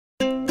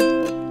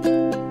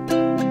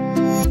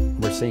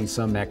seeing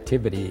some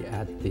activity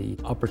at the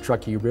Upper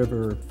Truckee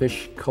River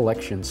Fish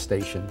Collection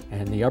Station.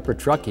 And the Upper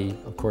Truckee,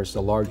 of course,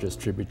 the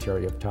largest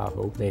tributary of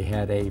Tahoe, they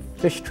had a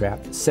fish trap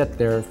set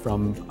there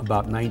from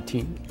about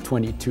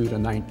 1922 to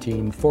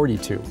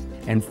 1942.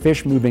 And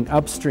fish moving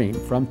upstream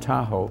from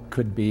Tahoe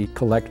could be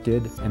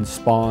collected and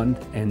spawned,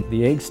 and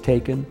the eggs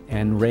taken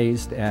and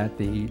raised at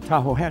the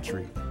Tahoe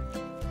Hatchery.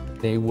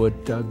 They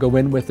would go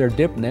in with their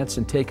dip nets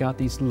and take out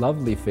these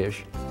lovely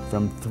fish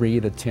from 3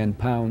 to 10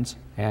 pounds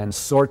and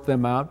sort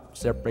them out,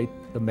 separate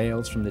the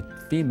males from the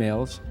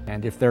females,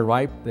 and if they're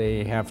ripe,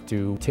 they have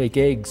to take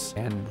eggs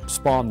and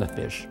spawn the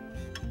fish.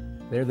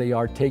 There they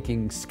are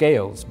taking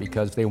scales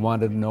because they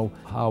wanted to know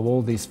how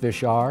old these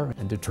fish are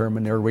and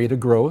determine their rate of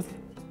growth.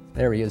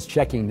 There he is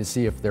checking to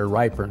see if they're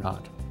ripe or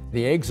not.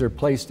 The eggs are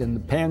placed in the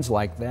pans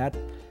like that,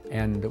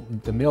 and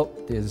the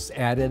milk is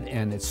added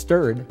and it's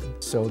stirred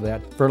so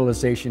that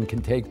fertilization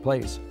can take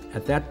place.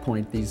 At that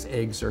point, these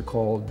eggs are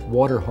called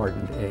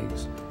water-hardened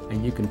eggs,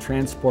 and you can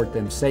transport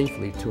them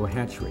safely to a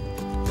hatchery.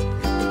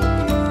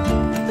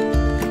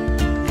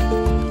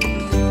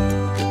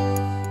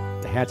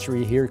 The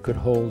hatchery here could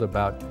hold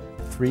about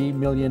 3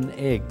 million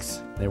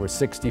eggs. There were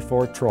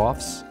 64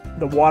 troughs.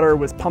 The water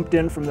was pumped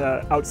in from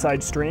the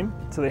outside stream,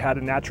 so they had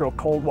a natural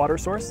cold water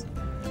source.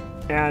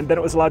 And then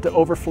it was allowed to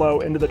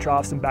overflow into the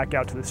troughs and back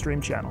out to the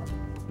stream channel.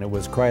 It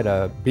was quite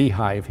a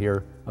beehive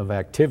here of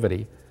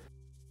activity.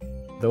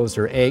 Those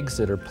are eggs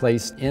that are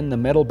placed in the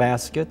metal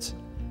baskets.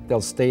 They'll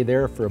stay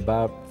there for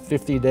about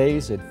 50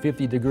 days at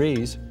 50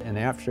 degrees, and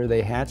after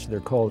they hatch, they're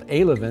called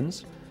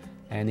alevins,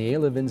 and the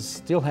alevins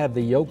still have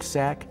the yolk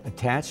sac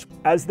attached.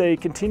 As they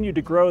continue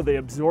to grow, they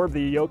absorb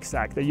the yolk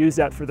sac. They use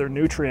that for their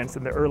nutrients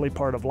in the early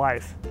part of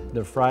life.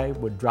 The fry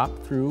would drop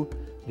through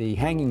the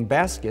hanging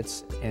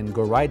baskets and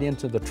go right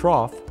into the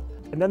trough.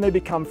 And then they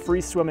become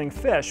free-swimming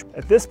fish.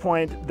 At this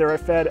point, they're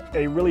fed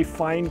a really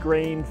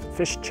fine-grained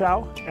fish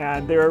chow,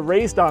 and they're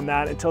raised on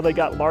that until they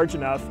got large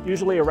enough,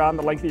 usually around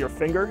the length of your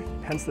finger,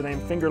 hence the name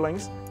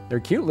fingerlings. They're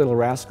cute little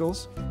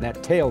rascals.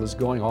 That tail is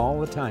going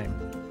all the time.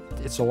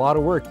 It's a lot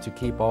of work to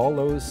keep all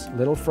those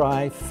little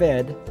fry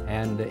fed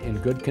and in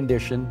good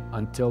condition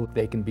until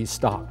they can be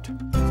stocked.